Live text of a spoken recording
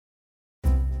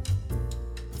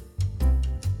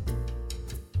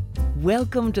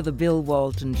Welcome to the Bill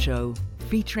Walton Show,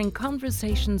 featuring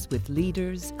conversations with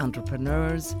leaders,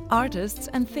 entrepreneurs, artists,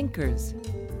 and thinkers.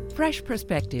 Fresh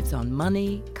perspectives on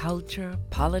money, culture,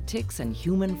 politics, and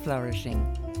human flourishing.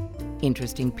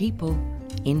 Interesting people,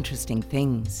 interesting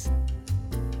things.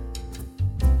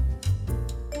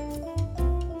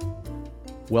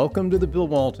 Welcome to the Bill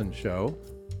Walton Show.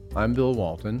 I'm Bill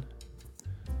Walton.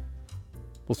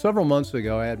 Well, several months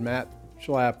ago, I had Matt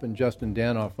Schlapp and Justin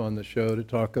Danhof on the show to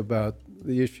talk about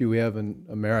the issue we have in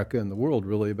America and the world,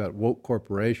 really, about woke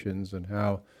corporations and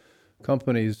how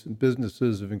companies and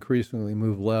businesses have increasingly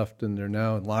moved left, and they're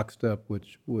now in lockstep with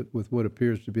what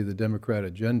appears to be the Democrat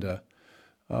agenda.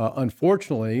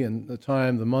 Unfortunately, in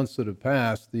the months that have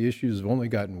passed, the issues have only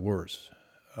gotten worse.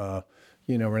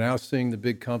 We're now seeing the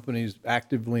big companies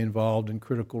actively involved in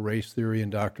critical race theory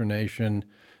indoctrination.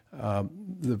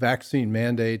 The vaccine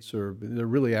mandates they're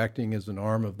really acting as an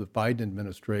arm of the Biden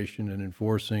administration and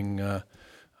enforcing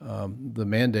the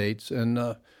mandates.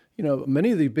 And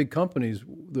many of the big companies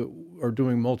that are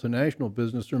doing multinational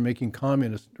business are making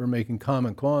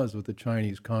common cause with the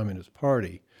Chinese Communist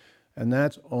Party, and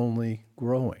that's only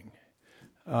growing.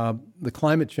 The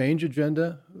climate change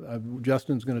agenda,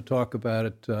 Justin's going to talk about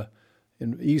it.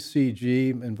 In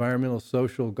ECG, environmental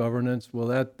social governance,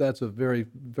 well, that's a very,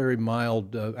 very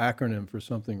mild acronym for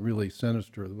something really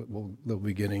sinister that we'll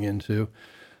be getting into.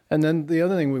 And then the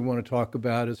other thing we want to talk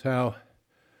about is how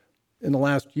in the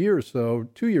last year or so,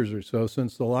 2 years or so,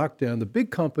 since the lockdown, the big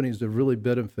companies have really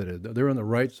benefited. They're on the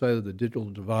right side of the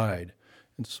digital divide.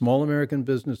 And small American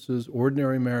businesses,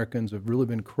 ordinary Americans have really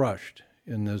been crushed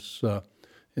in this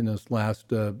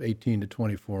last 18 to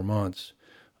 24 months.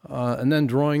 And then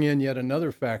drawing in yet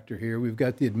another factor here, we've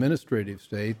got the administrative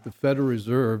state, the Federal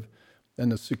Reserve,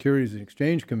 and the Securities and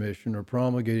Exchange Commission are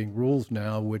promulgating rules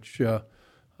now which they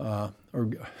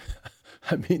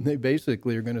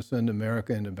basically are going to send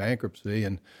America into bankruptcy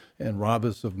and rob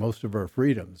us of most of our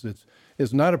freedoms.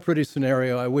 It's not a pretty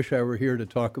scenario. I wish I were here to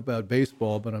talk about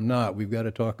baseball, but I'm not. We've got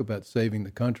to talk about saving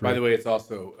the country. By the way, it's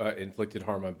also inflicted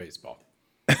harm on baseball.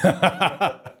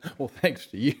 Well, thanks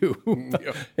to you.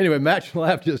 Anyway, Matt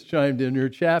Schlapp just chimed in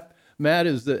here. Matt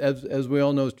is, as we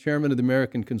all know, is chairman of the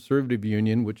American Conservative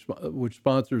Union, which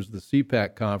sponsors the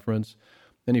CPAC conference.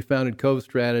 And he founded Cove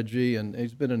Strategy, and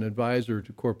he's been an advisor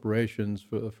to corporations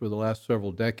for the last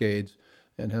several decades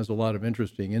and has a lot of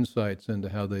interesting insights into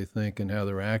how they think and how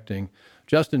they're acting.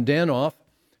 Justin Danhof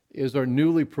is our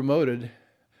newly promoted,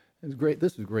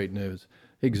 this is great news,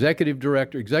 Executive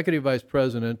Vice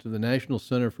President of the National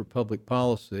Center for Public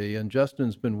Policy, and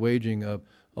Justin's been waging a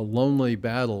lonely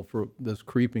battle for this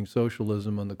creeping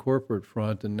socialism on the corporate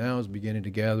front, and now is beginning to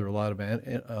gather a lot of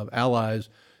allies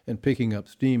and picking up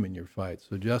steam in your fight.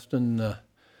 So, Justin,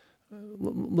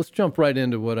 let's jump right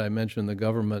into what I mentioned: the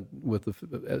government with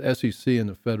the SEC and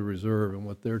the Federal Reserve and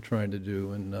what they're trying to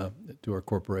do to our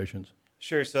corporations.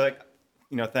 Sure. So,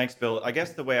 thanks, Bill. I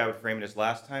guess the way I would frame it is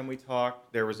last time we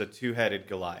talked, there was a two-headed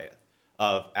Goliath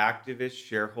of activist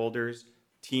shareholders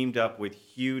teamed up with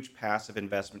huge passive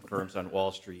investment firms on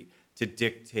Wall Street to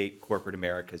dictate corporate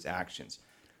America's actions.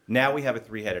 Now we have a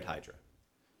three-headed Hydra.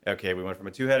 Okay, we went from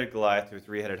a two-headed Goliath to a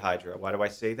three-headed Hydra. Why do I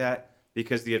say that?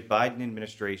 Because the Biden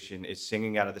administration is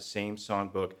singing out of the same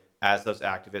songbook as those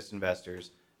activist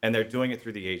investors, and they're doing it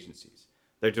through the agencies.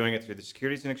 They're doing it through the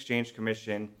Securities and Exchange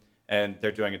Commission, and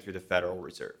they're doing it through the Federal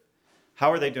Reserve.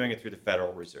 How are they doing it through the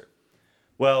Federal Reserve?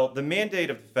 Well, the mandate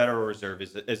of the Federal Reserve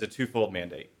is a twofold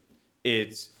mandate.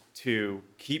 It's to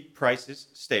keep prices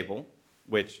stable,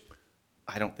 which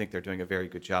I don't think they're doing a very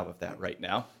good job of that right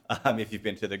now. If you've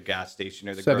been to the gas station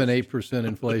or the 7-8%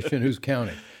 inflation, who's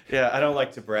counting? Yeah, I don't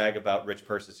like to brag about rich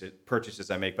purchases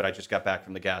I make, but I just got back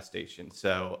from the gas station.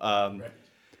 So,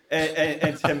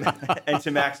 and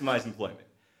to maximize employment,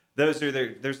 those are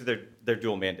their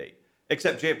dual mandate.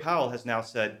 Except Jay Powell has now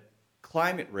said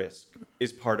climate risk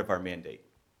is part of our mandate.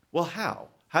 Well, how?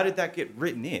 How did that get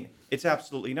written in? It's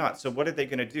absolutely not. So what are they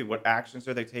going to do? What actions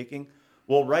are they taking?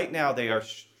 Well, right now they are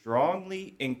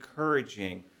strongly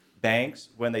encouraging banks,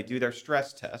 when they do their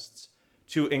stress tests,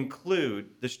 to include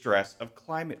the stress of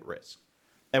climate risk.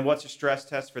 And what's a stress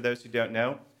test for those who don't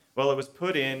know? Well, it was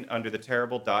put in under the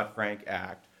terrible Dodd-Frank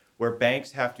Act, where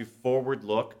banks have to forward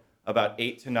look about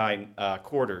 8 to 9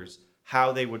 quarters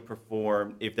how they would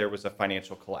perform if there was a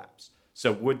financial collapse.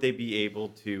 So would they be able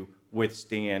to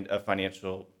withstand a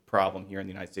financial problem here in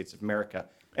the United States of America?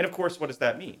 And of course, what does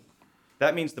that mean?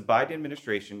 That means the Biden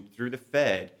administration, through the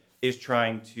Fed, is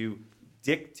trying to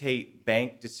dictate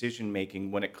bank decision-making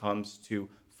when it comes to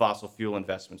fossil fuel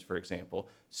investments, for example.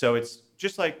 So it's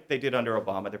just like they did under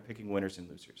Obama. They're picking winners and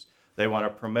losers. They want to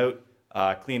promote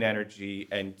clean energy,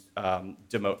 and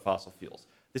demote fossil fuels.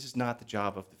 This is not the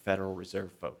job of the Federal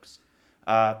Reserve, folks.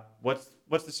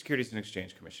 What's the Securities and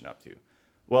Exchange Commission up to?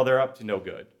 Well, they're up to no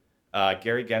good.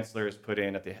 Gary Gensler is put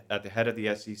in at the head of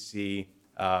the SEC,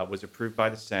 was approved by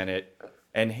the Senate,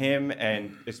 and him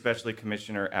and especially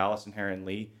Commissioner Allison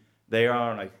Herron-Lee, they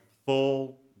are on a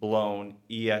full-blown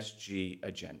ESG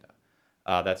agenda.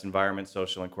 That's environment,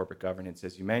 social, and corporate governance,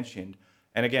 as you mentioned.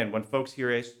 And again, when folks hear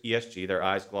ESG, their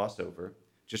eyes gloss over.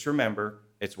 Just remember,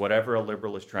 it's whatever a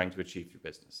liberal is trying to achieve through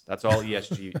business. That's all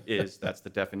ESG is. That's the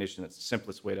definition. That's the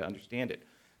simplest way to understand it.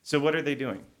 So what are they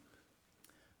doing?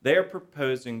 They're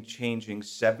proposing changing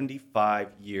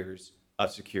 75 years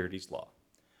of securities law.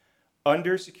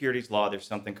 Under securities law, there's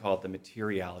something called the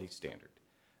materiality standard.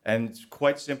 And it's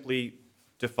quite simply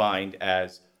defined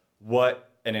as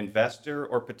what an investor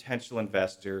or potential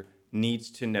investor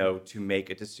needs to know to make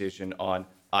a decision on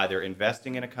either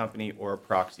investing in a company or a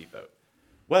proxy vote.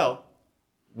 Well,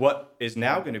 what is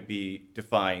now going to be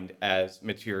defined as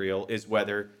material is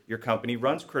whether your company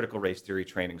runs critical race theory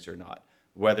trainings or not,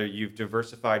 whether you've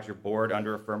diversified your board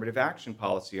under affirmative action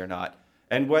policy or not,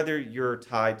 and whether you're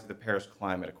tied to the Paris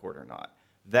Climate Accord or not.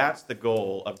 That's the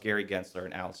goal of Gary Gensler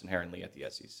and Allison Herron-Lee at the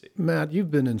SEC. Matt,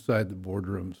 you've been inside the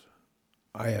boardrooms.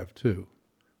 I have too.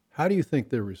 How do you think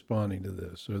they're responding to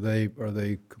this? Are they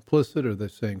complicit? Are they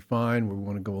saying, fine, we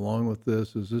want to go along with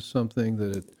this? Is this something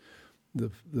that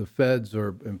the feds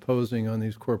are imposing on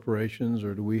these corporations,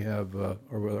 or do we have,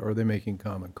 or are they making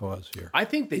common cause here? I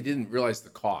think they didn't realize the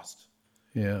cost.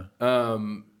 Yeah.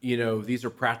 These are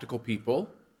practical people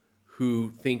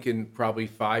who think in probably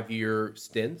 5-year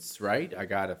stints, right? I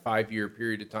got a 5-year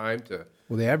period of time to.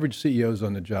 Well, the average CEO's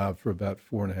on the job for about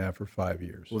 4.5 or 5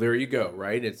 years. Well, there you go,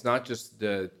 right? It's not just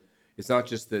the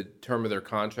term of their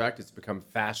contract. It's become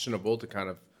fashionable to kind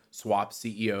of swap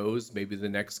CEOs. Maybe the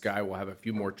next guy will have a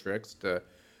few more tricks to,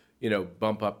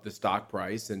 bump up the stock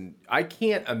price. And I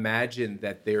can't imagine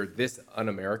that they're this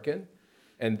un-American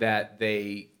and that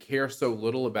they care so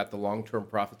little about the long-term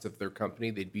profits of their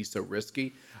company. They'd be so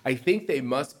risky. I think they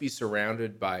must be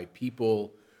surrounded by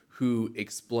people who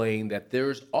explain that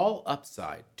there's all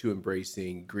upside to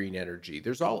embracing green energy.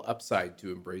 There's all upside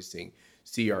to embracing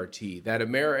CRT.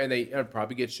 And they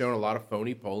probably get shown a lot of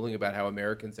phony polling about how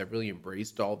Americans have really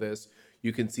embraced all this.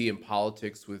 You can see in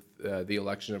politics with the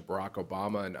election of Barack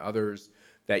Obama and others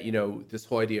that, this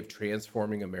whole idea of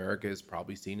transforming America is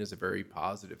probably seen as a very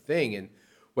positive thing. And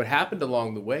what happened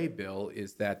along the way, Bill,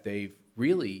 is that they've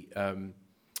really,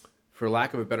 for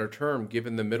lack of a better term,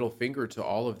 given the middle finger to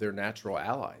all of their natural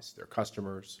allies, their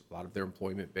customers, a lot of their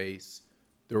employment base,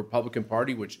 the Republican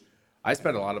Party, which I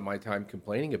spend a lot of my time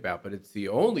complaining about, but it's the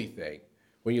only thing,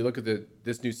 when you look at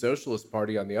this new socialist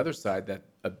party on the other side, that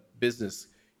a business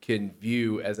can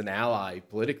view as an ally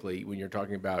politically when you're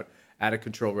talking about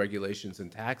out-of-control regulations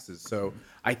and taxes. So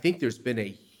I think there's been a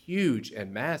huge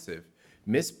and massive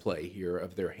misplay here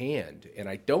of their hand, and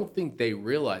I don't think they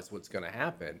realize what's going to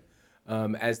happen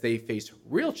as they face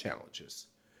real challenges.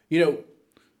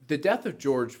 The death of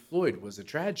George Floyd was a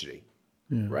tragedy,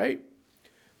 right?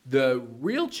 The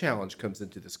real challenge comes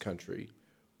into this country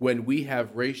when we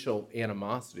have racial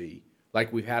animosity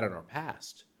like we've had in our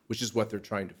past, which is what they're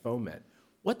trying to foment.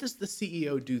 What does the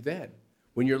CEO do then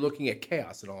when you're looking at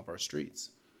chaos in all of our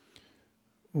streets?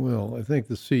 Well, I think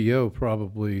the CEO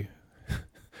probably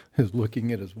is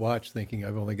looking at his watch thinking,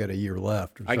 I've only got a year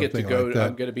left or something like that. I get to go,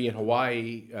 I'm going to be in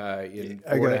Hawaii in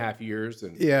 4.5 years.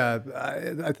 Yeah,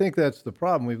 I think that's the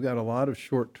problem. We've got a lot of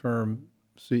short-term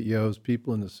CEOs,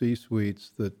 people in the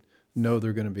C-suites that know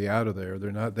they're going to be out of there.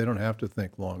 They don't have to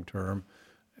think long-term.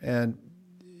 And,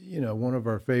 one of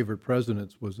our favorite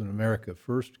presidents was an America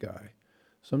First guy.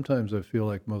 Sometimes I feel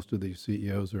like most of these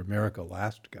CEOs are America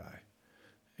Last guy.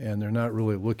 And they're not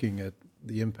really looking at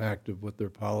the impact of what their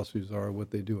policies are,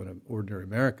 what they do in ordinary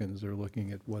Americans. They're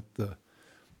looking at what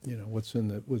what's in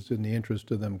the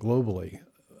interest of them globally.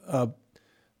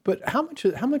 But how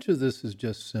much of this is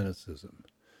just cynicism?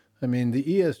 I mean, the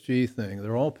ESG thing,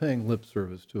 they're all paying lip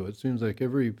service to it. It seems like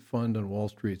every fund on Wall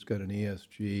Street's got an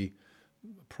ESG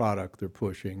product they're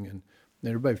pushing, and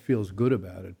everybody feels good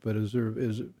about it. But is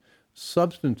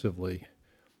substantively,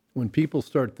 when people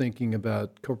start thinking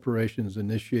about corporations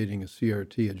initiating a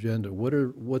CRT agenda,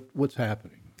 what's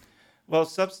happening? Well,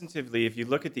 substantively, if you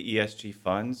look at the ESG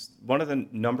funds, one of the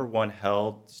number one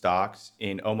held stocks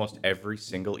in almost every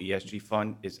single ESG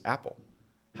fund is Apple.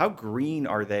 How green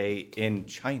are they in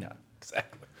China?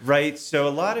 Exactly. Right. So a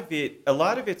lot of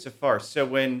it's a farce. So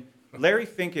when Larry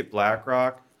Fink at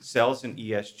BlackRock sells an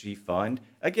ESG fund,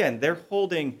 again, they're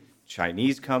holding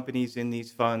Chinese companies in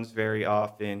these funds very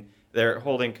often. They're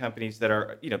holding companies that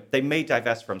are, they may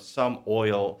divest from some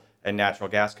oil and natural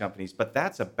gas companies, but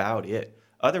that's about it.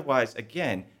 Otherwise,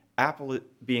 again, Apple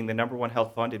being the number one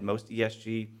health fund in most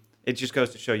ESG, it just goes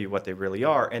to show you what they really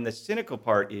are. And the cynical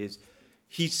part is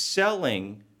he's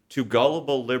selling to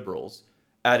gullible liberals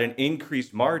at an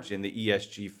increased margin, the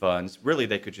ESG funds. Really,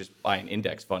 they could just buy an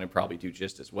index fund and probably do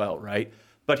just as well, right?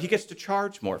 But he gets to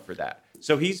charge more for that.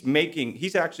 So he's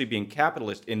actually being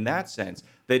capitalist in that sense,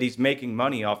 that he's making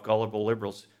money off gullible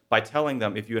liberals by telling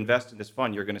them, if you invest in this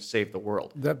fund, you're going to save the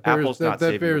world. Apple's not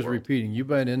saving the world. Repeating. You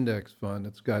buy an index fund,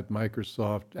 it's got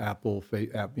Microsoft, Apple,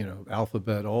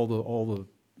 Alphabet, all the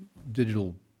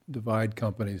digital divide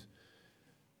companies,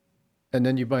 and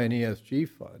then you buy an ESG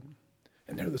fund,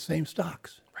 and they're the same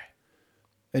stocks. Right.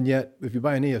 And yet, if you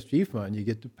buy an ESG fund, you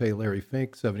get to pay Larry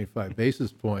Fink 75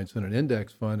 basis points, and an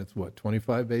index fund, it's what,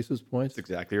 25 basis points? That's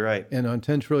exactly right. And on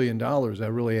 $10 trillion,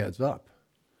 that really adds up.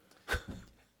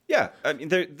 Yeah, I mean,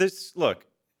 look,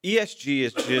 ESG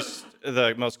is just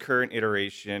the most current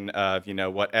iteration of,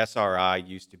 what SRI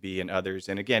used to be and others.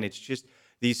 And again, it's just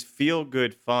these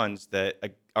feel-good funds that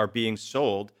are being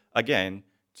sold, again,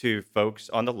 to folks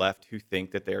on the left who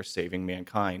think that they're saving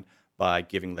mankind by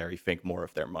giving Larry Fink more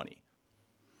of their money.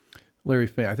 Larry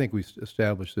Fink, I think we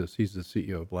established this. He's the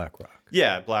CEO of BlackRock.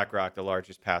 Yeah, BlackRock, the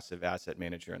largest passive asset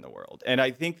manager in the world. And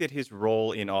I think that his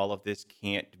role in all of this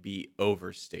can't be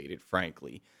overstated,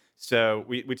 frankly. So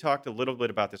we talked a little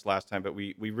bit about this last time, but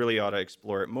we really ought to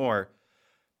explore it more.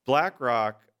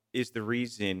 BlackRock is the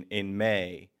reason in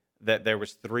May that there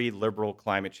was 3 liberal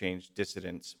climate change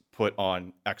dissidents put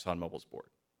on ExxonMobil's board.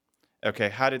 Okay,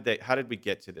 how did we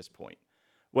get to this point?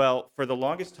 Well, for the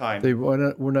longest time, They were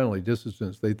not only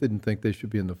dissidents, they didn't think they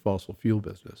should be in the fossil fuel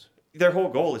business. their whole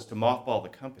goal is to mothball the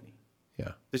company.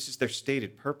 Yeah. This is their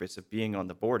stated purpose of being on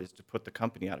the board, is to put the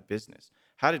company out of business.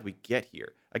 How did we get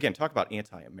here? Again, talk about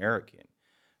anti-American.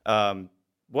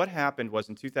 What happened was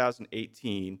in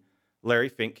 2018, Larry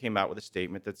Fink came out with a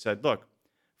statement that said, look,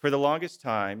 for the longest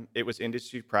time, it was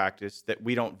industry practice that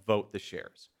we don't vote the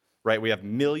shares, right? We have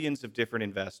millions of different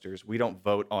investors. We don't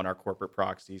vote on our corporate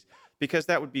proxies because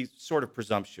that would be sort of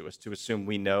presumptuous to assume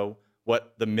we know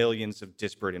what the millions of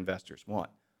disparate investors want.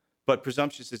 But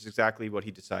presumptuous is exactly what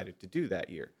he decided to do that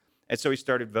year. And so he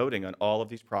started voting on all of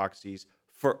these proxies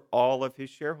for all of his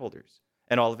shareholders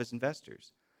and all of his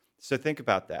investors. So think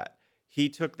about that. He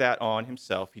took that on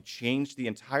himself. He changed the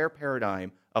entire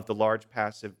paradigm of the large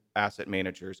passive asset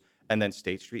managers, and then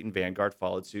State Street and Vanguard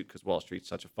followed suit because Wall Street's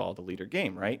such a follow-the-leader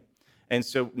game, right? And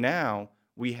so now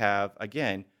we have,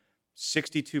 again,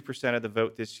 62% of the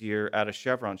vote this year at a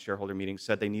Chevron shareholder meeting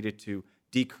said they needed to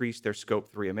decrease their Scope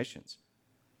 3 emissions.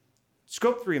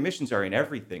 Scope 3 emissions are in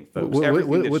everything, folks.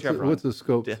 What's the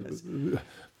scope?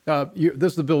 does.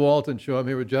 This is the Bill Walton Show. I'm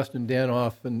here with Justin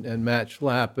Danhof and Matt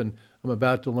Schlapp, and I'm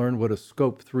about to learn what a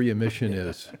Scope 3 emission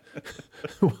is.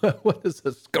 What is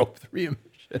a Scope 3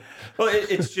 emission? Well,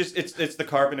 it's the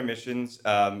carbon emissions,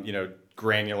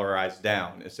 granularized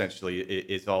down, essentially,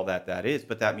 is all that is.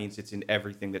 But that means it's in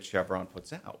everything that Chevron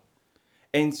puts out.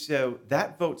 And so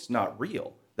that vote's not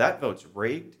real. That vote's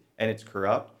rigged, and it's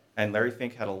corrupt, and Larry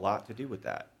Fink had a lot to do with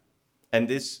that. And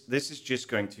this is just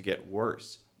going to get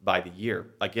worse by the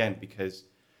year, again, because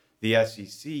the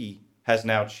SEC has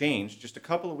now changed. Just a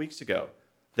couple of weeks ago,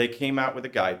 they came out with a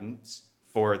guidance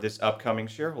for this upcoming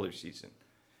shareholder season.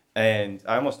 And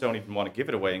I almost don't even want to give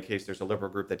it away in case there's a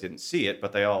liberal group that didn't see it,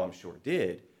 but they all, I'm sure,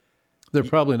 did. They're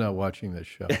probably not watching this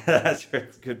show. That's right.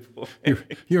 That's a good point.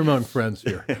 You're among friends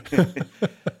here.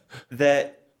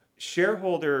 That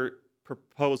shareholder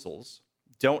proposals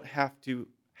don't have to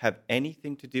have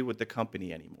anything to do with the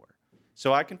company anymore.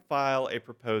 So I can file a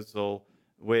proposal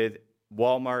with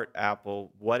Walmart,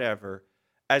 Apple, whatever,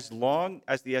 as long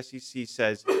as the SEC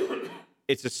says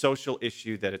it's a social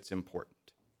issue that it's important.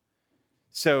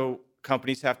 So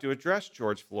companies have to address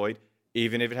George Floyd,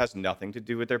 even if it has nothing to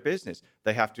do with their business.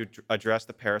 They have to address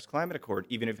the Paris Climate Accord,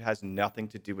 even if it has nothing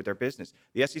to do with their business.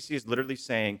 The SEC is literally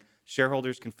saying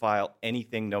shareholders can file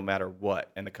anything no matter what,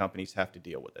 and the companies have to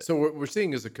deal with it. So what we're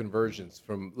seeing is a convergence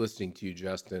from listening to you,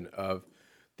 Justin, of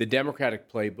the Democratic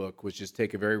playbook, which is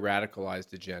take a very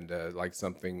radicalized agenda, like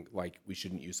something like we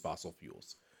shouldn't use fossil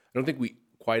fuels. I don't think we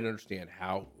quite understand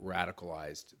how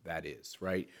radicalized that is,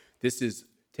 right? This is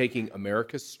taking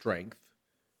America's strength,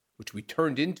 which we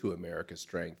turned into America's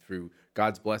strength through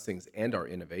God's blessings and our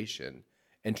innovation,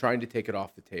 and trying to take it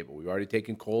off the table. We've already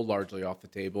taken coal largely off the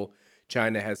table.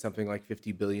 China has something like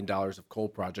 $50 billion of coal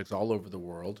projects all over the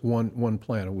world. One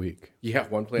plant a week. Yeah,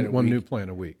 one plant a week. One new plant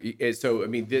a week. So, I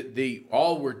mean,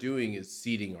 all we're doing is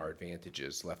ceding our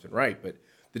advantages left and right. But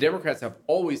the Democrats have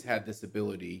always had this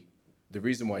ability the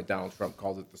reason why Donald Trump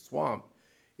called it the swamp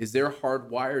is they're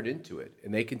hardwired into it,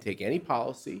 and they can take any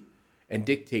policy and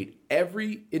dictate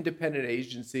every independent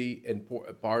agency and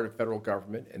part of federal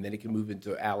government, and then it can move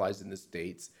into allies in the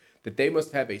states, that they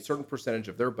must have a certain percentage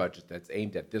of their budget that's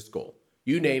aimed at this goal.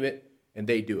 You name it, and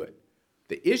they do it.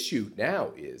 The issue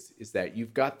now is that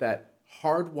you've got that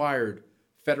hardwired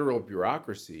federal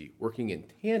bureaucracy working in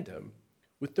tandem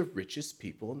with the richest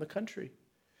people in the country.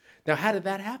 Now, how did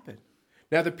that happen?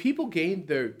 Now,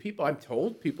 I'm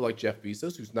told, people like Jeff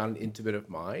Bezos, who's not an intimate of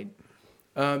mine,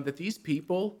 that these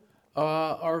people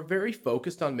are very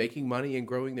focused on making money and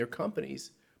growing their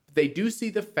companies. But they do see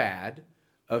the fad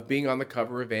of being on the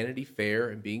cover of Vanity Fair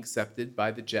and being accepted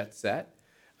by the jet set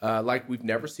like we've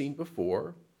never seen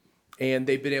before. And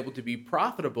they've been able to be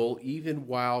profitable even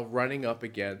while running up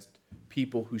against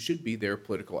people who should be their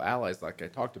political allies, like I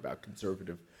talked about,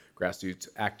 conservative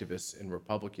grassroots activists and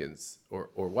Republicans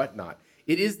or whatnot.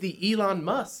 It is the Elon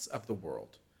Musks of the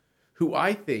world, who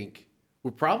I think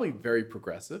were probably very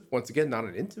progressive. Once again, not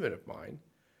an intimate of mine,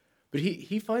 but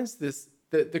he finds this,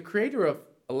 the creator of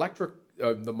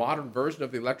the modern version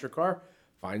of the electric car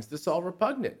finds this all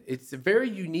repugnant. It's a very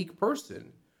unique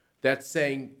person that's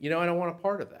saying, I don't want a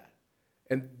part of that.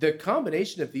 And the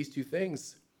combination of these two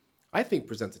things, I think,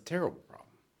 presents a terrible problem.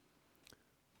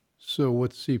 So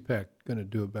what's CPAC going to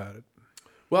do about it?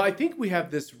 Well, I think we have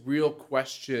this real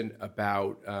question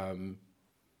about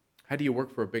how do you work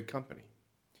for a big company?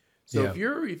 So if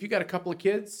you got a couple of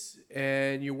kids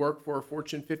and you work for a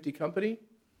Fortune 50 company,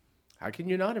 how can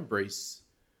you not embrace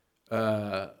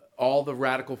all the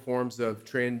radical forms of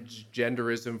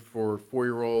transgenderism for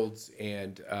 4-year-olds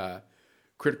and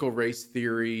critical race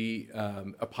theory?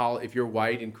 If you're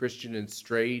white and Christian and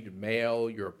straight, male,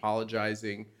 you're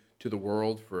apologizing to the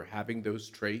world for having those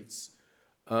traits.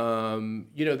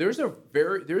 There's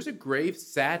a grave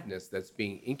sadness that's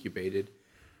being incubated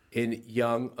in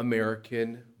young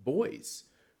American boys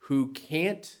who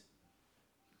can't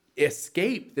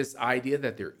escape this idea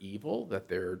that they're evil, that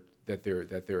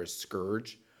they're a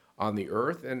scourge on the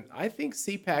earth. And I think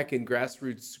CPAC and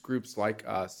grassroots groups like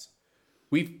us,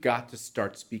 we've got to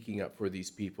start speaking up for these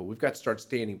people. We've got to start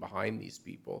standing behind these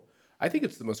people. I think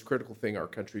it's the most critical thing our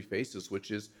country faces,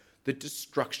 which is the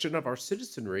destruction of our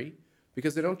citizenry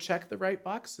because they don't check the right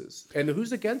boxes. And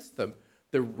who's against them?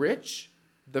 The rich,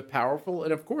 the powerful,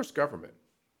 and of course, government.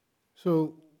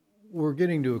 So we're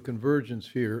getting to a convergence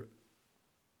here.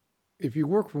 If you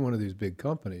work for one of these big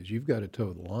companies, you've got to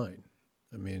toe the line.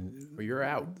 I mean, well, you're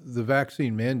out. The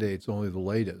vaccine mandate's only the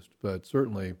latest, but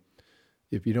certainly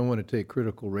if you don't want to take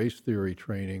critical race theory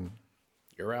training,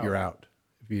 you're out. You're out.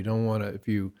 If you don't want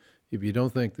to, if you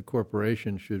don't think the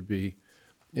corporation should be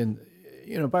in,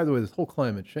 by the way, this whole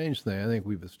climate change thing, I think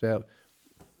we've established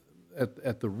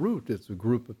at the root, it's a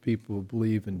group of people who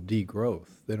believe in degrowth.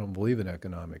 They don't believe in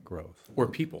economic growth. Or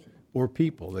people.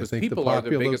 They think people are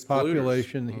the biggest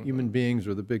population, polluters. Human beings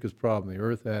are the biggest problem the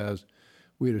earth has.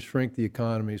 We had to shrink the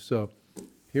economy. So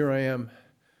here I am,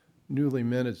 newly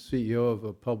minted CEO of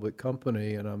a public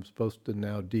company, and I'm supposed to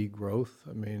now degrowth.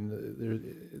 I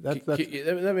mean, that's.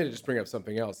 Let me just bring up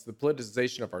something else. The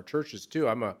politicization of our churches too.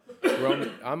 I'm a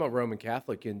Roman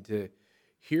Catholic, and to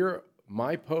hear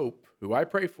my Pope, who I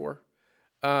pray for,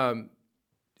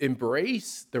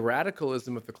 embrace the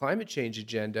radicalism of the climate change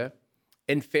agenda,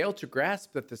 and fail to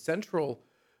grasp that the central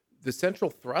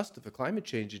thrust of the climate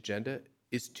change agenda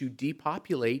is to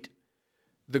depopulate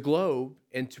the globe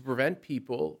and to prevent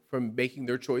people from making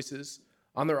their choices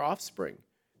on their offspring.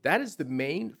 That is the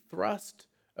main thrust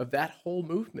of that whole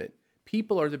movement.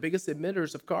 People are the biggest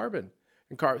emitters of carbon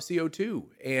and CO2,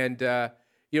 and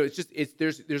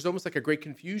there's almost like a great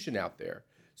confusion out there.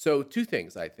 So two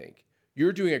things, I think.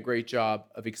 You're doing a great job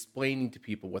of explaining to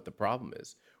people what the problem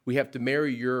is. We have to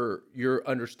marry your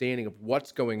understanding of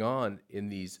what's going on in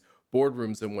these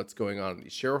boardrooms and what's going on in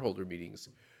these shareholder meetings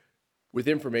with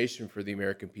information for the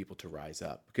American people to rise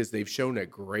up, because they've shown a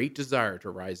great desire to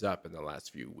rise up in the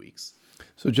last few weeks.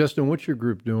 So, Justin, what's your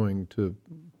group doing to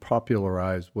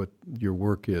popularize what your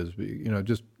work is?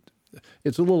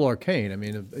 It's a little arcane. I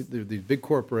mean, these big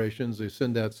corporations, they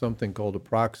send out something called a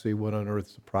proxy. What on earth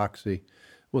is a proxy?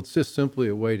 Well, it's just simply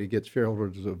a way to get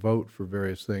shareholders to vote for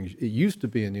various things. It used to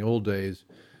be in the old days,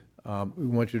 we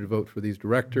want you to vote for these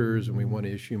directors, and we want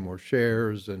to issue more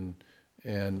shares, and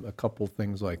a couple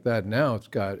things like that. Now it's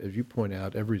got, as you point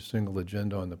out, every single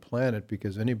agenda on the planet,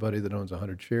 because anybody that owns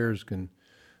 100 shares can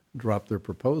drop their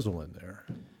proposal in there.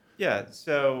 Yeah,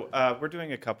 so we're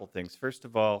doing a couple things. First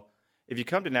of all, if you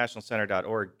come to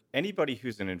nationalcenter.org, anybody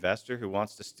who's an investor who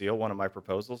wants to steal one of my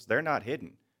proposals, they're not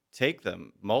hidden. Take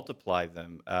them, multiply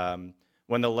them.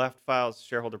 When the left files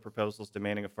shareholder proposals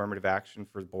demanding affirmative action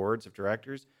for boards of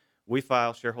directors, we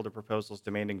file shareholder proposals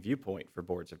demanding viewpoint for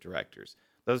boards of directors.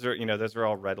 Those are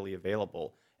all readily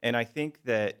available. And I think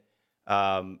that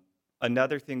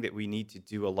another thing that we need to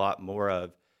do a lot more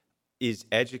of is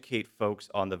educate folks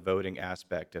on the voting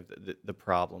aspect of the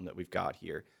problem that we've got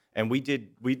here. And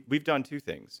we've done two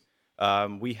things.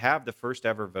 We have the first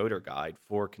ever voter guide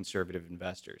for conservative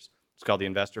investors. It's called the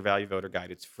Investor Value Voter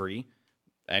Guide. It's free.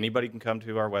 Anybody can come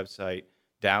to our website,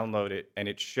 download it, and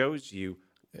it shows you.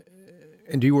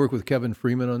 And do you work with Kevin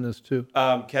Freeman on this too?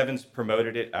 Kevin's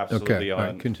promoted it absolutely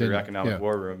on through Economic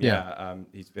War Room.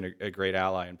 He's been a great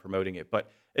ally in promoting it.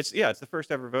 But it's the first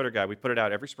ever voter guide. We put it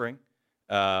out every spring.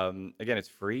 Again, it's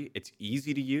free. It's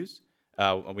easy to use.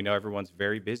 We know everyone's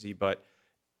very busy, but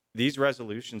these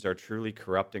resolutions are truly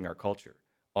corrupting our culture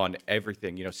on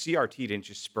everything. CRT didn't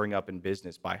just spring up in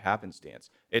business by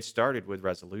happenstance. It started with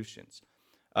resolutions.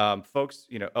 Folks,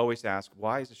 always ask,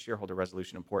 why is a shareholder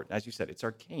resolution important? As you said, it's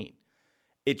arcane.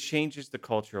 It changes the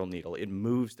cultural needle. It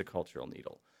moves the cultural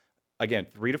needle. Again,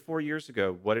 3 to 4 years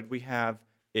ago, what did we have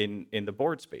in the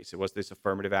board space? It was this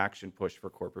affirmative action push for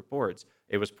corporate boards.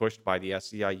 It was pushed by the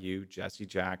SEIU, Jesse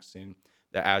Jackson,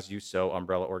 the As You Sow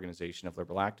umbrella organization of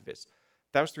liberal activists.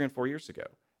 That was 3 and 4 years ago.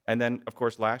 And then, of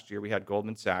course, last year we had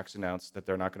Goldman Sachs announce that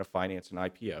they're not going to finance an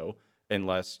IPO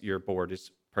unless your board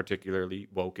is particularly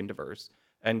woke and diverse.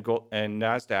 And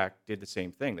NASDAQ did the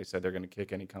same thing. They said they're going to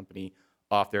kick any company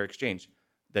off their exchange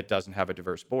that doesn't have a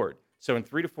diverse board. So in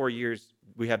 3 to 4 years,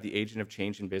 we have the agent of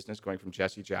change in business going from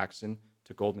Jesse Jackson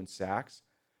to Goldman Sachs.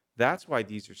 That's why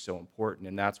these are so important,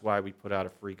 and that's why we put out a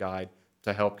free guide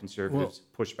to help conservatives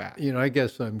push back. I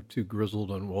guess I'm too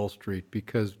grizzled on Wall Street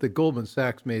because the Goldman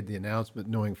Sachs made the announcement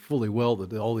knowing fully well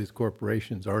that all these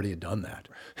corporations already had done that.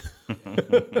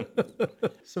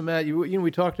 So Matt, we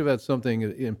talked about something,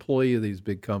 an employee of these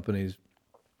big companies.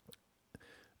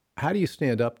 How do you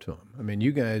stand up to them? I mean,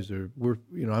 you guys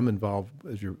I'm involved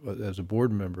as a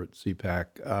board member at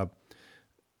CPAC.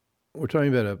 We're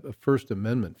talking about a First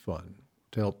Amendment fund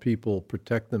to help people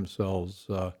protect themselves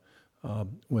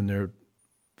when they're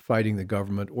fighting the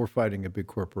government or fighting a big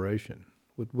corporation.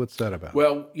 What's that about?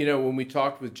 Well, when we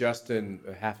talked with Justin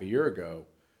half a year ago,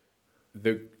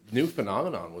 the new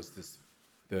phenomenon was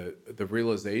the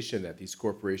realization that these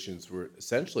corporations were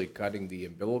essentially cutting the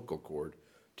umbilical cord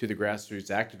to the grassroots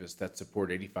activists that support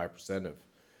 85% of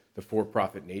the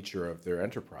for-profit nature of their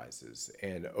enterprises.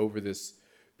 And over this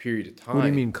period of time, what do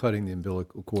you mean cutting the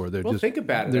umbilical cord? Think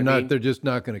about it. They're just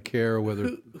not going to care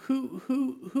whether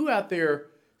who out there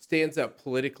stands up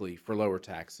politically for lower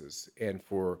taxes and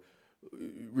for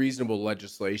reasonable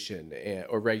legislation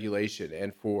or regulation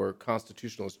and for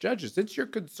constitutionalist judges. It's your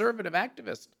conservative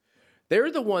activists.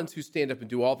 They're the ones who stand up and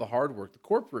do all the hard work. The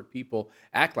corporate people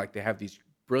act like they have these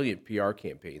brilliant PR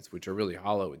campaigns, which are really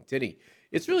hollow and tinny.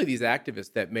 It's really these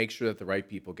activists that make sure that the right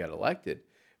people get elected.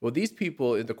 Well, these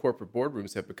people in the corporate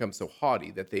boardrooms have become so haughty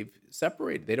that they've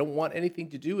separated. They don't want anything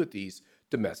to do with these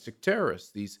domestic terrorists,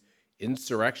 these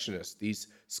insurrectionists, these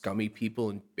scummy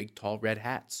people in big, tall red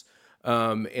hats.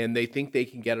 And they think they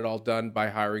can get it all done by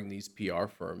hiring these PR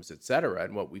firms, et cetera.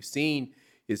 And what we've seen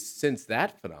is since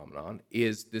that phenomenon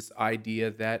is this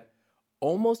idea that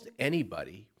almost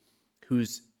anybody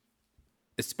who's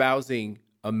espousing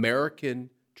American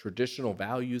traditional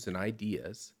values and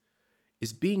ideas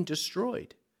is being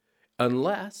destroyed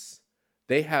unless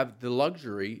they have the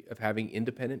luxury of having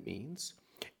independent means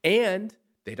and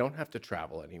they don't have to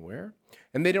travel anywhere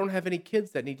and they don't have any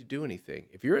kids that need to do anything.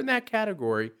 If you're in that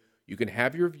category, you can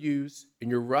have your views and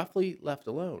you're roughly left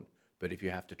alone. But if you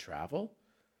have to travel,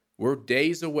 we're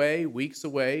days away, weeks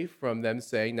away from them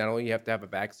saying not only you have to have a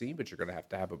vaccine, but you're going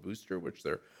to have a booster, which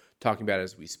they're talking about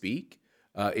as we speak.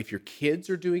 If your kids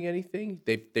are doing anything,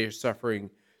 they're suffering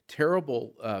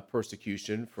terrible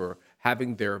persecution for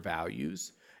having their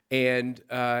values. And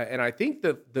I think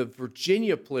the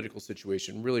Virginia political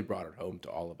situation really brought it home to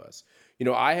all of us.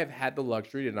 I have had the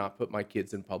luxury to not put my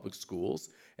kids in public schools,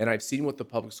 and I've seen what the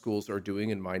public schools are doing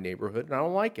in my neighborhood, and I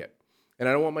don't like it. And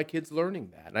I don't want my kids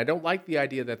learning that. And I don't like the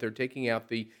idea that they're taking out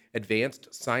the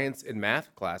advanced science and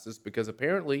math classes because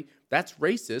apparently that's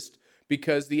racist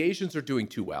because the Asians are doing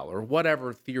too well or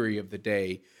whatever theory of the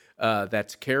day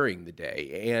that's carrying the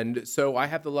day. And so I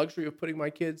have the luxury of putting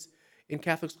my kids in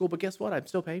Catholic school, but guess what? I'm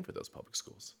still paying for those public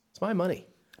schools. It's my money.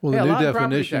 Well, the new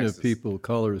definition of people of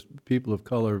color is people of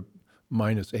color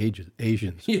minus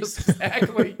Asians. Yes,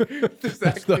 exactly.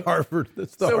 That's the Harvard.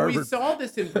 So we saw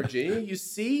this in Virginia. You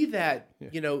see that,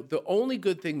 the only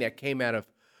good thing that came out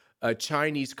of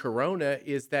Chinese corona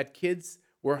is that kids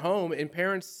were home and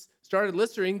parents started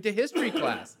listening to history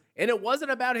class. And it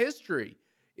wasn't about history.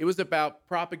 It was about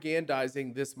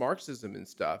propagandizing this Marxism and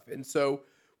stuff. And so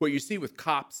what you see with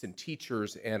cops and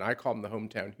teachers, and I call them the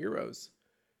hometown heroes,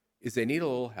 is they need a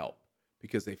little help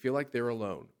because they feel like they're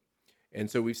alone. And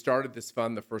so we've started this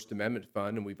fund, the First Amendment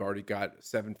Fund, and we've already got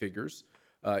 7 figures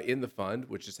in the fund,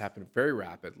 which has happened very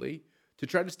rapidly, to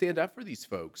try to stand up for these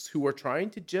folks who are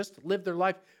trying to just live their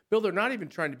life. Bill, they're not even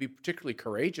trying to be particularly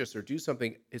courageous or do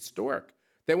something historic.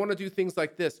 They want to do things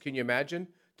like this. Can you imagine?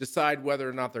 Decide whether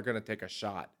or not they're going to take a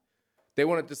shot. They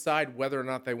want to decide whether or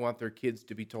not they want their kids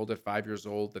to be told at 5 years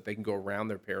old that they can go around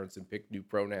their parents and pick new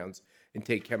pronouns and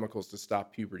take chemicals to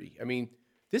stop puberty. I mean,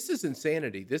 this is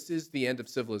insanity. This is the end of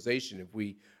civilization if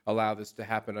we allow this to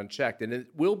happen unchecked. And it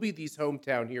will be these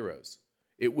hometown heroes.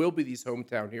 It will be these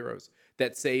hometown heroes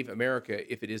that save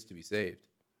America if it is to be saved.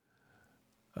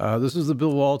 This is the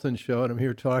Bill Walton Show, and I'm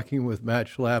here talking with Matt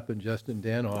Schlapp and Justin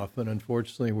Danhof, and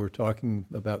unfortunately we're talking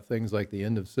about things like the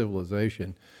end of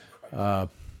civilization. But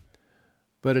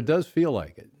it does feel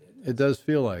like it. It does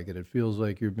feel like it. It feels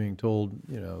like you're being told,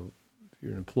 if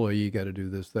you're an employee, you got to do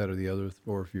this, that, or the other,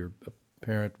 or if you're a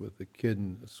parent with a kid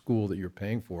in a school that you're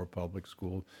paying for, a public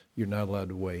school, you're not allowed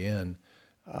to weigh in.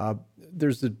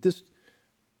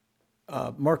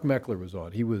 Mark Meckler was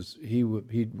on.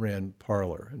 He ran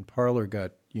Parler, and Parler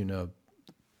got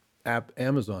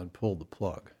Amazon pulled the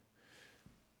plug,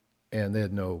 and they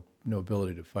had no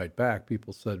ability to fight back.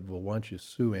 People said, "Well, why don't you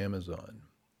sue Amazon?"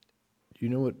 Do you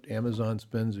know what Amazon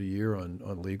spends a year on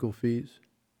legal fees?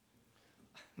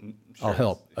 Sure. I'll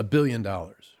help. $1 billion.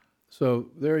 So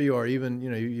there you are. Even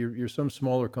you're some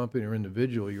smaller company or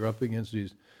individual. You're up against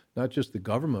these, not just the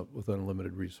government with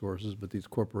unlimited resources, but these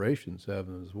corporations have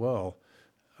them as well.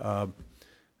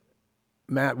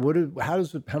 Matt,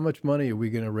 how much money are we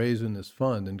going to raise in this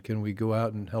fund, and can we go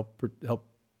out and help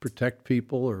protect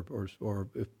people, or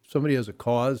if somebody has a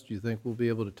cause, do you think we'll be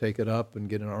able to take it up and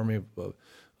get an army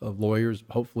of lawyers,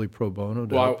 hopefully pro bono,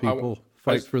 to help people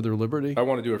fight for their liberty? I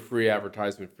want to do a free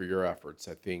advertisement for your efforts.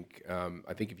 I think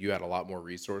if you had a lot more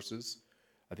resources,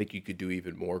 I think you could do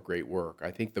even more great work.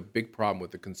 I think the big problem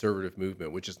with the conservative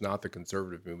movement, which is not the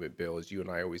conservative movement, Bill, as you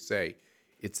and I always say,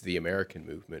 it's the American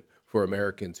movement for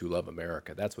Americans who love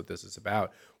America. That's what this is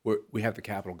about. We have the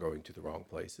capital going to the wrong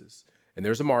places. And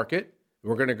there's a market.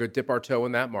 We're going to go dip our toe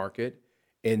in that market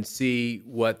and see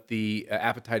what the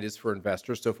appetite is for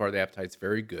investors. So far, the appetite's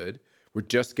very good. We're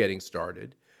just getting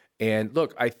started. And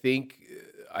look, I think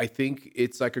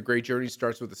it's like a great journey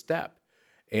starts with a step.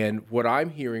 And what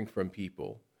I'm hearing from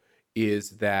people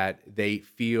is that they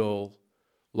feel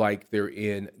like they're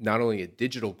in not only a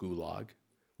digital gulag,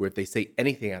 where if they say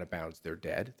anything out of bounds, they're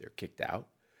dead, they're kicked out.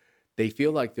 They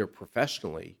feel like they're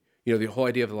professionally, the whole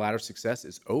idea of the ladder of success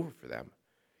is over for them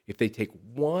if they take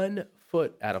 1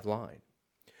 foot out of line.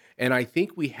 And I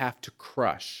think we have to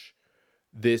crush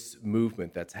this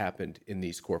movement that's happened in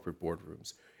these corporate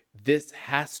boardrooms. This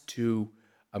has to,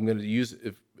 I'm going to use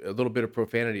a little bit of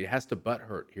profanity, it has to butt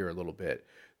hurt here a little bit.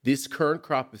 This current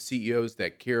crop of CEOs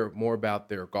that care more about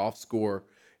their golf score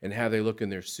and how they look in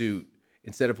their suit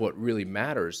instead of what really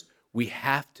matters, we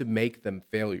have to make them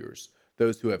failures,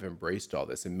 those who have embraced all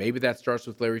this. And maybe that starts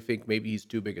with Larry Fink, maybe he's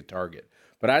too big a target.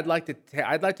 But I'd like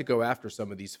to go after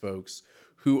some of these folks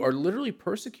who are literally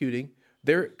persecuting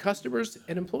their customers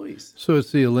and employees. So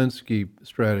it's the Alinsky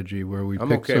strategy where we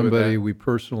pick somebody, we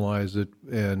personalize it,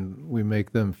 and we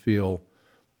make them feel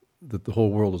that the whole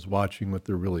world is watching what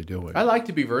they're really doing. I like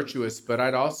to be virtuous, but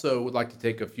I'd also would like to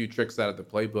take a few tricks out of the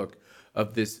playbook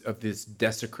of this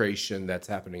desecration that's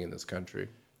happening in this country.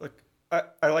 Look,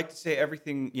 I like to say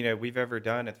everything we've ever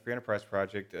done at the Free Enterprise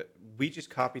Project, we just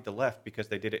copied the left because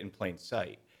they did it in plain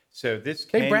sight. So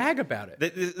they brag about it.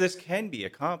 This can be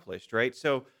accomplished, right?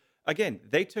 So again,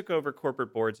 they took over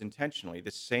corporate boards intentionally,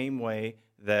 the same way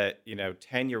that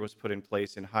tenure was put in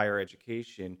place in higher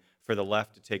education for the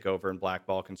left to take over and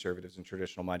blackball conservatives and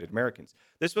traditional-minded Americans.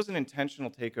 This was an intentional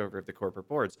takeover of the corporate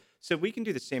boards. So we can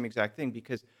do the same exact thing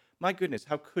because, my goodness,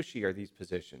 how cushy are these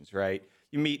positions, right?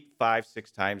 You meet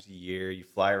 5-6 times a year. You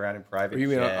fly around in private jets. You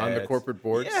mean on the corporate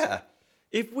boards? Yeah.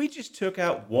 If we just took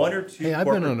out 1 or 2 Hey, I've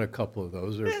been on a couple of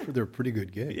those. They're pretty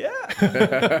good gigs.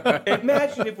 Yeah.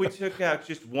 Imagine if we took out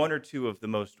just 1 or 2 of the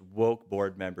most woke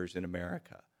board members in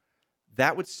America.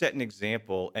 That would set an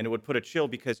example, and it would put a chill,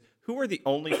 because who are the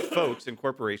only folks in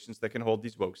corporations that can hold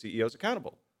these woke CEOs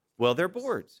accountable? Well, they're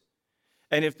boards.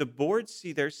 And if the boards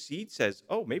see their seat says,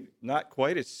 oh, maybe not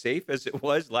quite as safe as it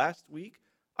was last week,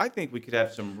 I think we could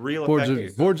have some real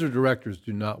effective... Boards of directors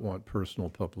do not want personal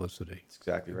publicity. That's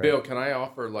exactly right. Bill, can I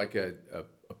offer like a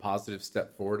positive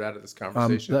step forward out of this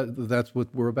conversation? That's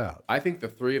what we're about. I think the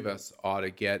 3 of us ought to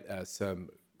get some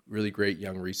really great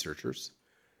young researchers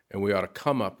And we ought to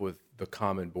come up with the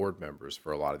common board members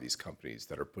for a lot of these companies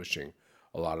that are pushing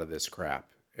a lot of this crap.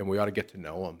 And we ought to get to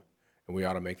know them, and we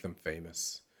ought to make them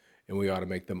famous, and we ought to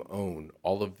make them own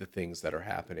all of the things that are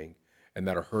happening and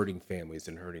that are hurting families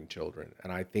and hurting children.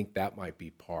 And I think that might be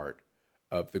part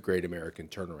of the great American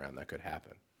turnaround that could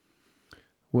happen.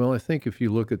 Well, I think if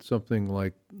you look at something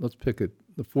like, let's pick it,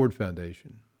 the Ford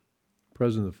Foundation.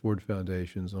 President of the Ford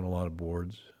Foundation's on a lot of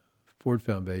boards. Ford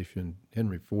Foundation,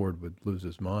 Henry Ford would lose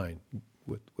his mind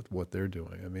with what they're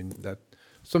doing. I mean, that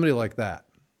somebody like that,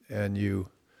 and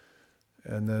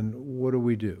then what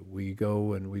do? We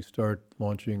go and we start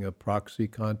launching a proxy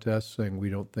contest saying we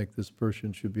don't think this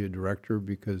person should be a director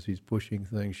because she's pushing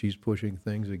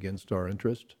things against our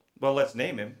interest. Well, let's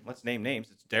name him. Let's name names.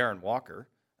 It's Darren Walker.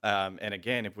 And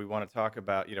again, if we want to talk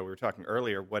about, we were talking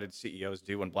earlier, what did CEOs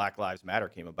do when Black Lives Matter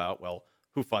came about? Well,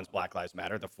 who funds Black Lives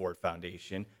Matter? The Ford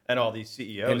Foundation. And all these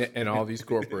CEOs. And all these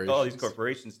corporations. all these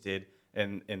corporations did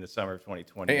in the summer of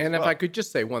 2020. And if I could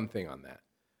just say one thing on that.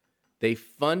 They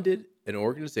funded an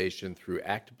organization through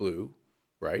Act Blue,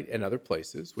 right, and other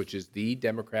places, which is the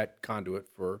Democrat conduit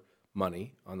for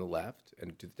money on the left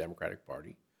and to the Democratic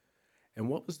Party. And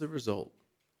what was the result?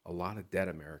 A lot of dead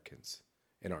Americans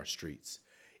in our streets.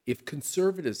 If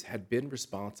conservatives had been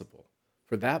responsible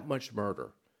for that much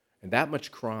murder and that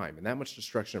much crime and that much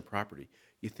destruction of property,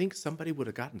 you think somebody would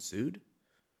have gotten sued?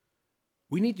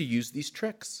 We need to use these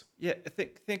tricks. Yeah,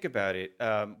 think about it.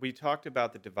 We talked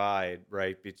about the divide,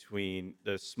 right, between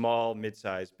the small,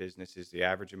 mid-sized businesses, the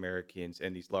average Americans,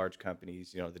 and these large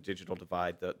companies, the digital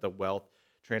divide, the wealth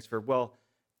transfer. Well,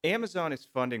 Amazon is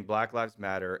funding Black Lives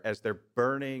Matter as they're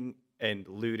burning and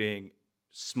looting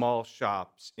small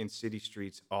shops in city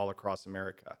streets all across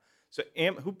America. So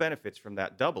who benefits from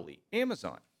that doubly?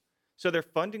 Amazon. So they're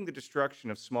funding the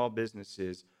destruction of small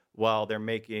businesses while they're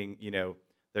making,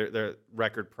 their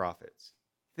record profits.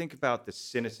 Think about the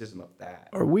cynicism of that.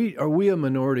 Are we a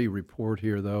minority report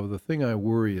here, though? The thing I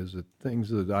worry is that things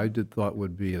that I thought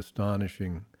would be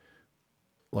astonishing,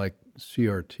 like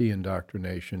CRT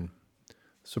indoctrination,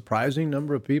 surprising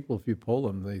number of people, if you poll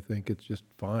them, they think it's just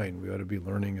fine. We ought to be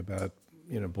learning about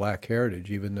Black heritage,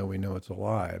 even though we know it's a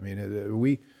lie. I mean,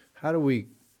 how do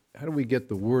we get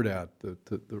the word out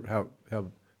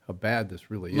how bad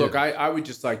this really is? Look, I would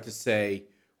just like to say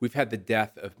we've had the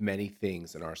death of many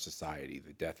things in our society,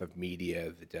 the death of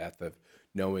media, the death of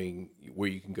knowing where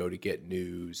you can go to get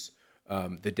news,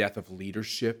 the death of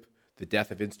leadership, the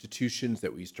death of institutions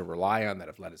that we used to rely on that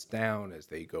have let us down as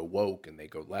they go woke and they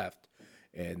go left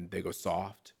and they go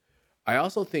soft. I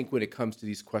also think when it comes to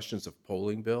these questions of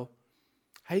polling, Bill,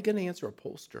 how are you going to answer a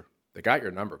pollster? They got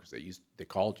your number because they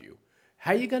called you.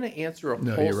 How are you going to answer a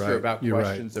pollster about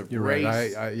questions of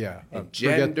race and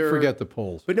gender? Forget the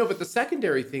polls. But the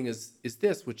secondary thing is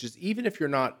this, which is even if you're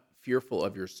not fearful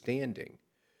of your standing,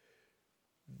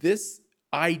 this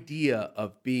idea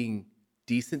of being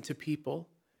decent to people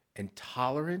and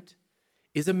tolerant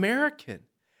is American.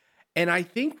 And I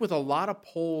think with a lot of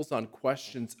polls on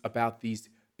questions about these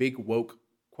big woke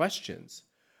questions,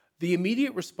 the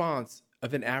immediate response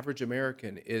of an average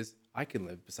American is, I can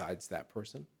live besides that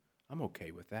person. I'm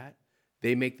okay with that.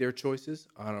 They make their choices.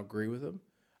 I don't agree with them.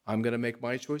 I'm going to make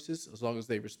my choices as long as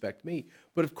they respect me.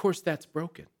 But of course, that's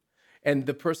broken. And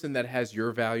the person that has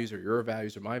your values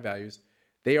or my values,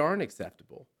 they aren't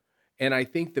acceptable. And I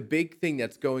think the big thing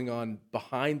that's going on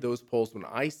behind those polls, when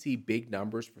I see big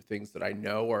numbers for things that I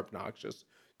know are obnoxious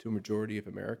to a majority of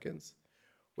Americans,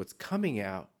 what's coming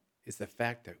out is the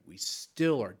fact that we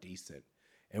still are decent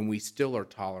and we still are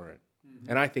tolerant.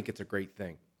 Mm-hmm. And I think it's a great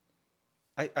thing.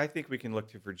 I think we can look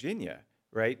to Virginia,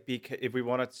 right? Because if we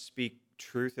want to speak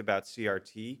truth about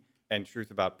CRT and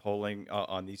truth about polling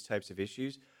on these types of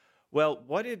issues, well,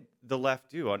 what did the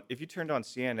left do? If you turned on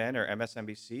CNN or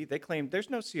MSNBC, they claimed there's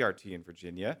no CRT in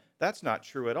Virginia. That's not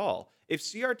true at all. If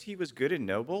CRT was good and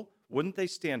noble, wouldn't they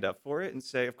stand up for it and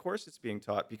say, of course it's being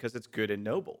taught because it's good and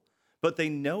noble? But they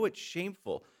know it's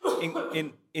shameful.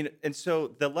 And so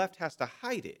the left has to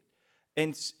hide it.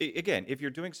 And again, if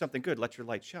you're doing something good, let your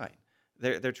light shine.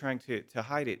 They're trying to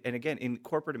hide it. And again, in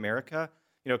corporate America,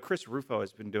 Chris Rufo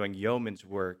has been doing yeoman's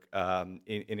work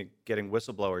in getting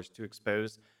whistleblowers to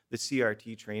expose the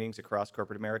CRT trainings across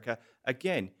corporate America.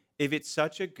 Again, if it's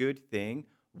such a good thing,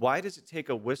 why does it take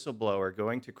a whistleblower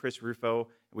going to Chris Rufo?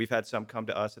 We've had some come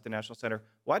to us at the National Center.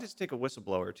 Why does it take a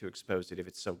whistleblower to expose it if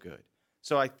it's so good?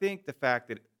 So I think the fact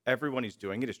that everyone who's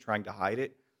doing it is trying to hide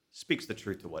it speaks the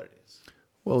truth to what it is.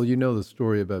 Well, you know the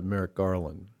story about Merrick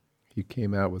Garland. He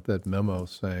came out with that memo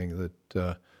saying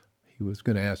that he was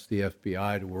going to ask the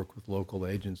FBI to work with local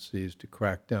agencies to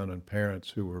crack down on parents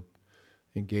who were,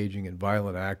 engaging in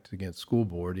violent acts against school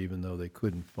board, even though they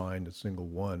couldn't find a single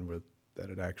one that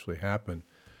had actually happened.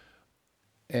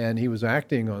 And he was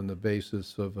acting on the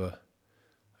basis of a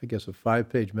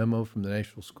 5-page memo from the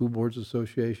National School Boards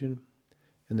Association.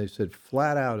 And they said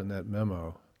flat out in that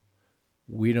memo,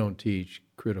 we don't teach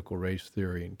critical race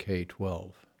theory in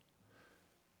K-12.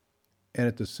 And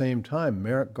at the same time,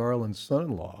 Merrick Garland's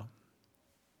son-in-law,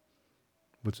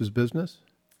 what's his business?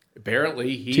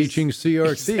 Apparently, he's teaching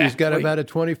CRT. Exactly. He's got about a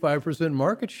 25%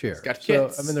 market share. He's got so,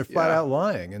 kids. I mean, they're flat Yeah. out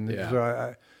lying. And Yeah.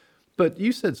 so but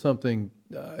you said something,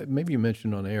 maybe you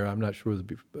mentioned on air, I'm not sure,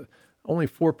 but only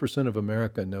 4% of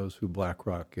America knows who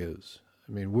BlackRock is.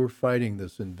 I mean, we're fighting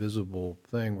this invisible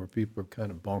thing where people are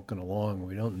kind of bonking along.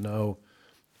 We don't know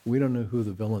who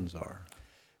the villains are.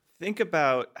 Think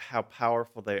about how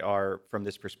powerful they are from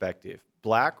this perspective.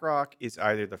 BlackRock is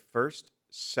either the first,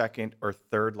 second, or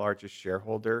third largest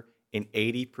shareholder in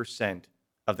 80%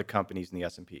 of the companies in the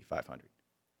S&P 500.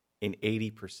 In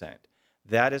 80%.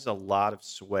 That is a lot of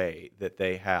sway that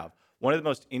they have. One of the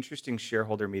most interesting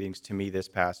shareholder meetings to me this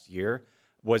past year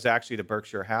was actually the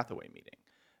Berkshire Hathaway meeting.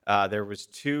 There was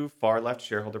two far-left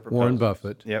shareholder proposals. Warren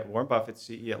Buffett. Yeah, Warren Buffett,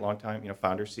 CEO, longtime,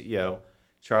 founder, CEO.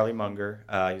 Charlie Munger,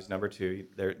 he's number two.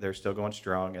 They're still going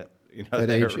strong at At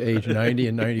age 90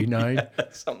 and 99. Yeah,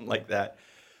 something like that.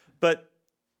 But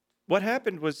what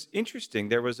happened was interesting.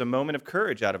 There was a moment of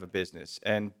courage out of a business,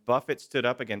 and Buffett stood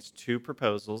up against two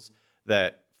proposals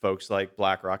that folks like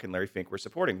BlackRock and Larry Fink were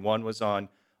supporting. One was on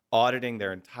auditing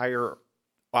their entire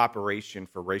operation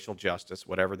for racial justice,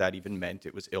 whatever that even meant.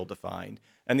 It was ill-defined.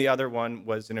 And the other one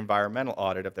was an environmental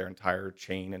audit of their entire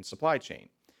chain and supply chain.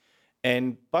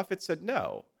 And Buffett said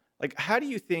no. Like, how do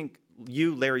you think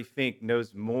Larry Fink,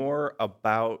 knows more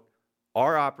about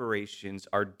our operations,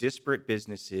 our disparate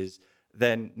businesses,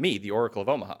 than me, the Oracle of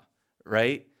Omaha,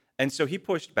 right? And so he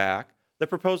pushed back. The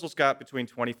proposals got between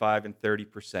 25 and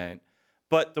 30%.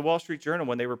 But the Wall Street Journal,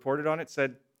 when they reported on it,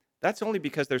 said, that's only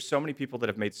because there's so many people that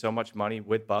have made so much money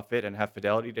with Buffett and have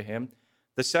fidelity to him.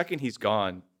 The second he's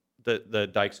gone, the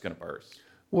dike's going to burst.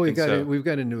 Well, we've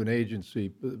got into an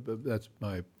agency. That's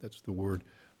the word.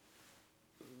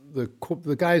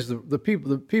 The guys, the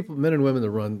people, men and women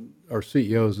that run are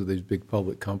CEOs of these big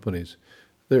public companies.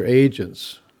 They're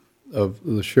agents of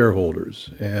the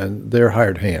shareholders, and they're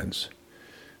hired hands.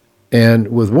 And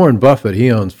with Warren Buffett, he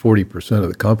owns 40% of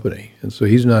the company, and so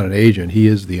he's not an agent; he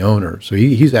is the owner. So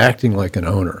he's acting like an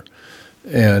owner,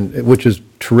 and which is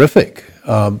terrific.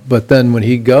 But then when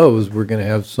he goes, we're going to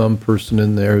have some person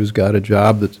in there who's got a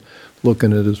job that's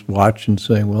looking at his watch and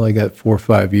saying, "Well, I got 4 or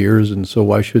 5 years, and so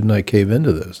why shouldn't I cave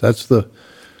into this?" This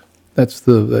is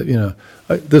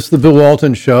the Bill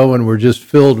Walton Show, and we're just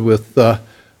filled with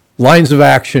lines of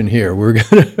action here. We've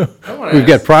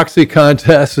got proxy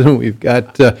contests, and we've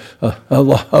got a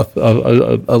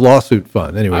lawsuit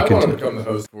fund. Anyway, I want to continue. become the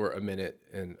host for a minute,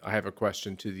 and I have a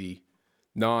question to the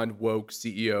non-woke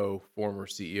CEO, former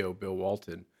CEO Bill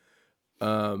Walton.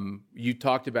 You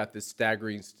talked about this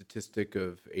staggering statistic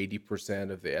of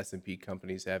 80% of the S&P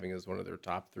companies having as one of their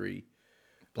top three.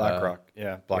 BlackRock,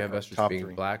 BlackRock, investors top being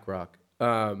three. BlackRock.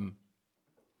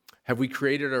 Have we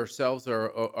created ourselves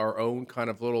our own kind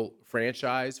of little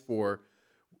franchise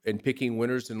and picking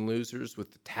winners and losers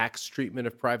with the tax treatment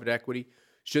of private equity?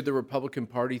 Should the Republican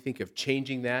Party think of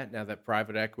changing that now that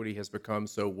private equity has become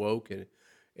so woke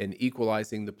and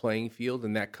equalizing the playing field?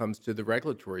 And that comes to the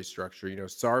regulatory structure.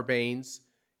 Sarbanes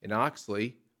and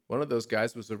Oxley, one of those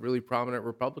guys was a really prominent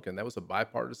Republican. That was a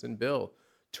bipartisan bill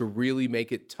to really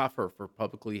make it tougher for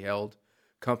publicly held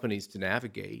companies to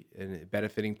navigate and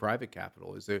benefiting private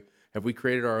capital. Have we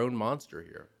created our own monster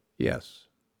here? Yes,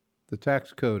 the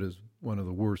tax code is one of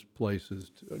the worst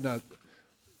places. I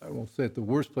won't say it the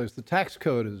worst place. The tax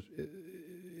code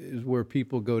is where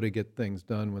people go to get things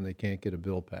done when they can't get a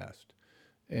bill passed,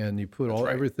 and you put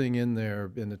everything in there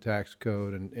in the tax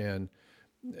code. And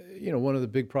one of the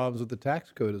big problems with the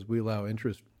tax code is we allow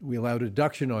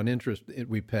deduction on interest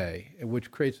we pay, which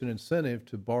creates an incentive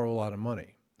to borrow a lot of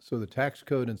money. So the tax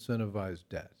code incentivizes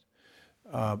debt.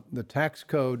 The tax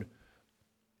code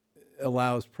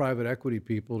allows private equity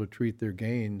people to treat their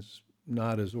gains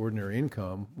not as ordinary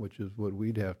income, which is what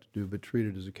we'd have to do, but treat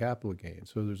it as a capital gain.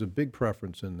 So there's a big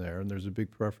preference in there, and there's a big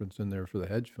preference in there for the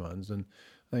hedge funds. And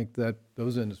I think that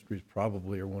those industries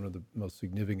probably are one of the most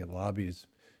significant lobbies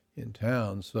in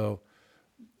town. So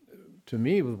to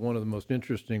me, one of the most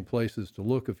interesting places to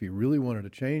look if you really wanted to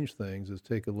change things is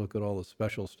take a look at all the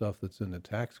special stuff that's in the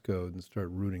tax code and start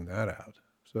rooting that out.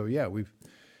 So yeah,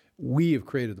 we have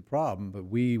created the problem, but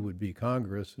we would be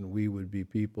Congress, and we would be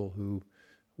people who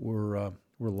were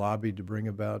lobbied to bring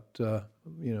about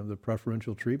the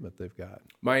preferential treatment they've got.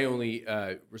 My only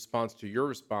response to your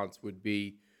response would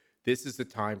be, this is the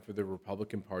time for the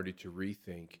Republican Party to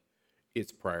rethink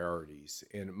its priorities.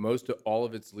 And all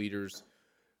of its leaders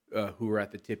who were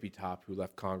at the tippy top, who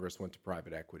left Congress, went to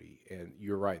private equity. And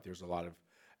you're right, there's a lot of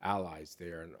allies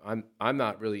there. And I'm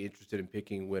not really interested in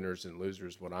picking winners and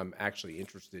losers. What I'm actually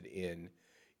interested in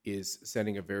is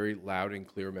sending a very loud and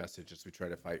clear message as we try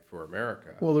to fight for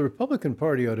America. Well, the Republican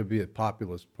Party ought to be a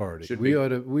populist party. Should we be. ought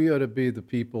to be the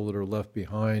people that are left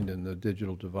behind in the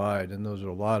digital divide, and those are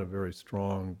a lot of very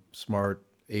strong, smart,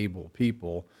 able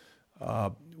people.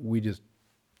 We just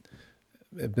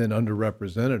have been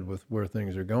underrepresented with where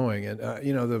things are going, and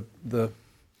the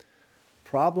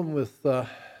problem with the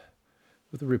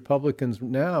Republicans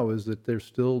now is that they're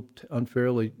still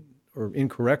unfairly or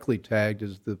incorrectly tagged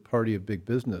as the party of big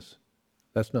business.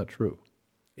 That's not true.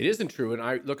 It isn't true. And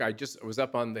I was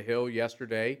up on the Hill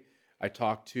yesterday. I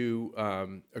talked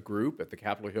to a group at the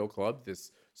Capitol Hill Club,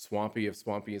 this swampy of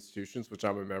swampy institutions, which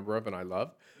I'm a member of and I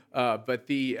love. But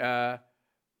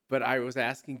I was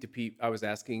asking to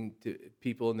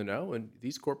people in the know, and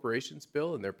these corporations,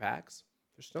 Bill, and their PACs,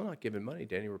 they're still not giving money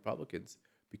to any Republicans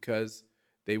because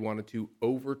they wanted to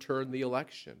overturn the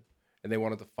election. And they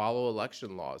wanted to follow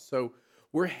election laws. So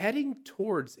we're heading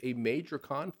towards a major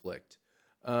conflict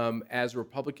as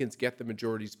Republicans get the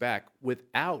majorities back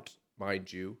without,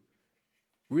 mind you,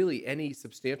 really any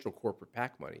substantial corporate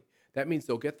PAC money. That means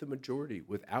they'll get the majority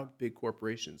without big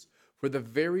corporations for the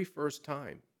very first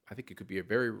time. I think it could be a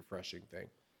very refreshing thing.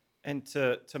 And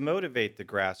to motivate the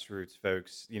grassroots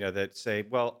folks, that say,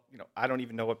 well, I don't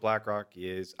even know what BlackRock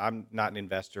is. I'm not an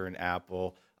investor in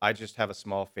Apple. I just have a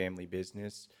small family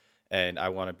business, and I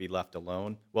want to be left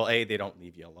alone. Well, A, they don't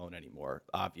leave you alone anymore,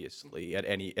 obviously, at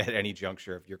any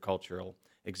juncture of your cultural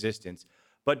existence.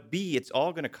 But B, it's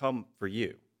all going to come for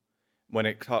you. When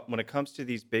it comes to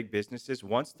these big businesses,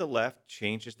 once the left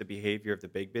changes the behavior of the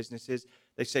big businesses,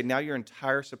 they say now your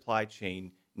entire supply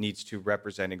chain needs to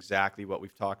represent exactly what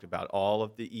we've talked about, all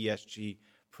of the ESG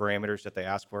parameters that they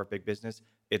ask for a big business.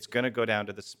 It's going to go down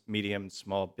to the medium and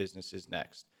small businesses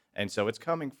next. And so it's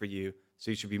coming for you,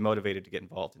 so you should be motivated to get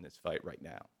involved in this fight right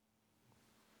now.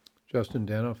 Justin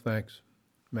Danhof, thanks.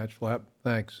 Matt Schlapp,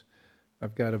 thanks.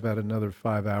 I've got about another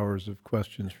 5 hours of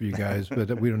questions for you guys,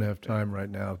 but we don't have time right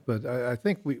now. But I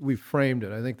think we framed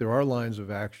it. I think there are lines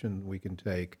of action we can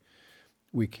take.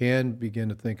 We can begin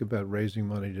to think about raising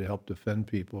money to help defend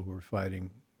people who are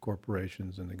fighting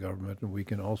corporations and the government, and we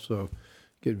can also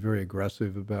get very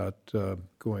aggressive about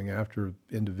going after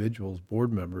individuals,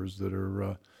 board members that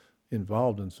are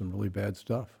involved in some really bad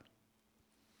stuff.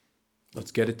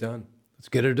 Let's get it done. Let's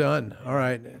get it done. All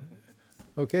right.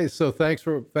 Okay, so thanks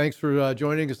for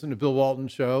joining us in the Bill Walton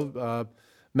Show.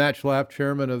 Matt Schlapp,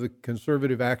 chairman of the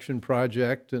Conservative Action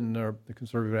Project and the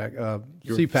Conservative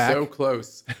CPAC. So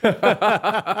close. It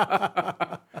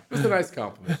was a nice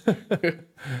compliment.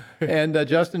 And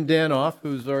Justin Danhof,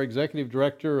 who's our executive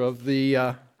director of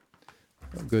the,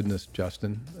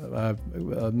 Justin,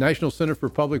 National Center for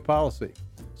Public Policy.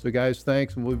 So guys,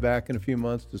 thanks, and we'll be back in a few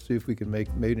months to see if we can made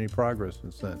any progress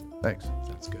since then. Thanks.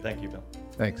 That's good. Thank you, Bill.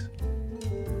 Thanks.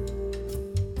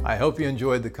 I hope you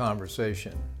enjoyed the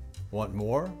conversation. Want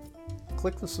more?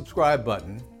 Click the subscribe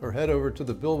button or head over to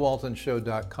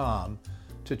thebillwaltonshow.com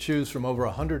to choose from over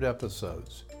 100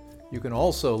 episodes. You can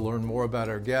also learn more about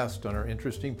our guest on our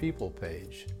Interesting People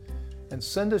page. And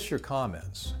send us your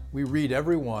comments. We read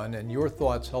every one, and your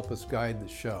thoughts help us guide the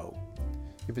show.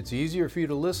 If it's easier for you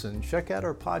to listen, check out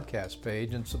our podcast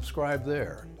page and subscribe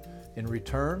there. In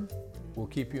return, we'll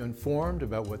keep you informed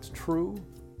about what's true,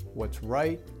 what's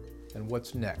right, and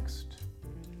what's next.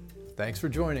 Thanks for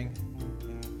joining.